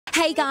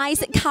Hey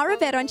guys, Cara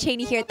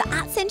Bertoncini here at the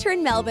Art Centre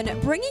in Melbourne,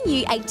 bringing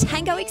you a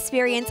tango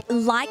experience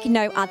like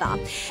no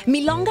other.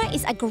 Milonga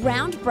is a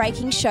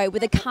groundbreaking show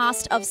with a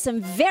cast of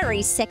some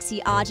very sexy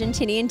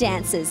Argentinian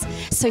dancers.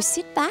 So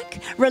sit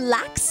back,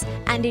 relax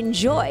and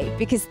enjoy,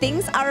 because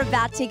things are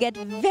about to get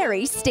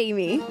very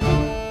steamy.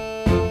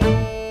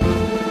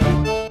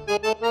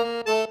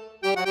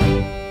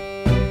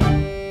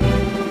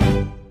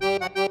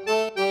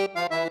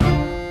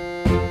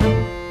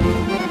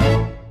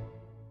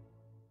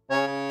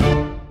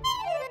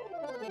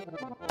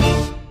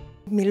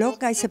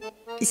 Milonga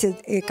is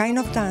a kind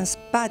of dance,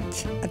 but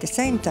at the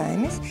same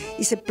time,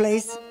 it's a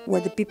place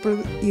where the people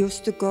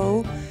used to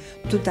go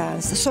to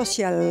dance,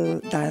 social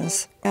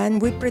dance.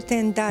 And we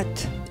pretend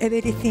that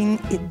everything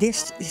in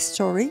this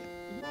story,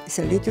 it's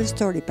a little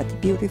story, but a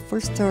beautiful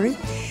story,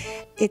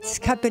 it's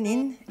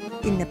happening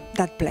in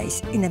that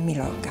place, in a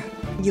Milonga.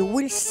 You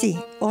will see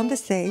on the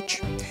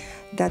stage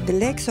that the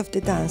legs of the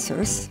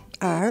dancers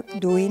are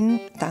doing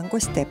tango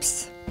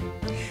steps,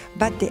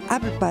 but the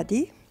upper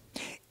body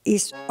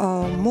is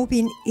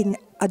moving in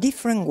a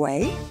different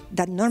way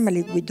than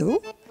normally we do.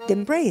 The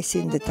embrace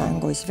in the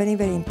tango is very,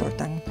 very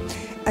important.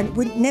 And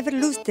we never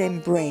lose the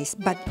embrace,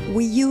 but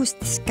we use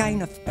this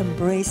kind of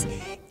embrace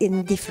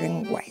in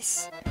different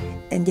ways,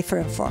 in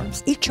different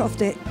forms. Each of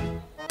the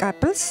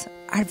couples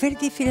are very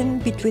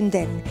different between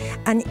them.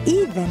 And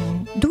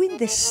even doing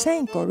the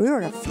same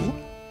choreography,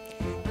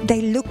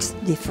 they look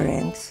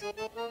different.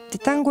 The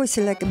tango is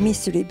like a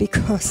mystery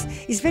because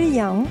it's very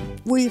young.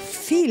 We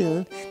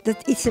feel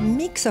that it's a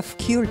mix of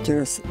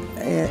cultures,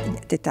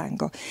 the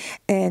tango.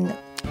 And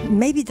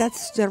maybe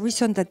that's the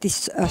reason that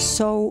it's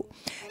so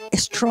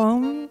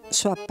strong,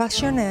 so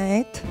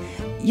passionate.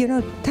 You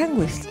know,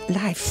 tango is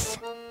life,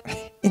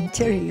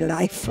 entirely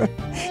life.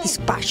 It's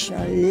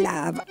passion,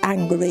 love,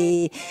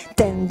 angry,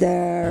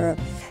 tender.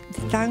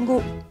 The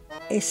tango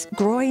is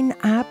growing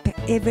up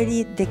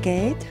every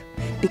decade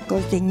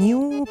because the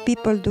new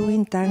people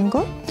doing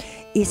tango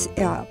is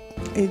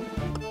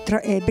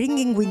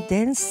bringing with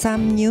them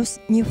some new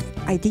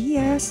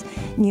ideas,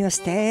 new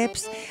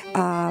steps.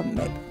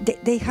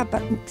 They have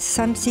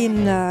something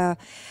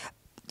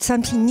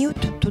new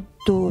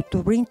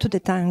to bring to the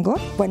tango.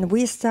 When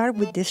we start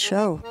with this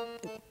show,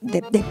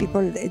 the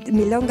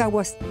Milonga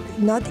was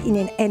not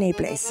in any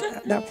place,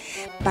 no?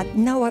 But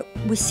now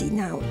we see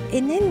now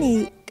in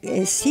any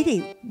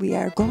city we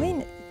are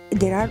going,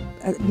 there are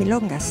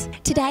milongas.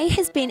 Today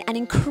has been an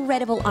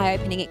incredible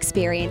eye-opening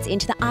experience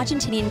into the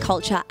Argentinian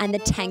culture and the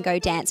tango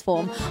dance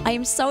form. I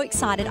am so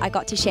excited I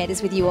got to share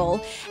this with you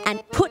all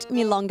and put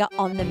Milonga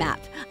on the map.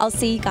 I'll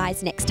see you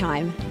guys next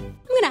time.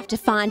 I'm going to have to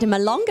find a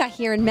Milonga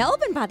here in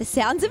Melbourne by the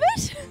sounds of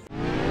it.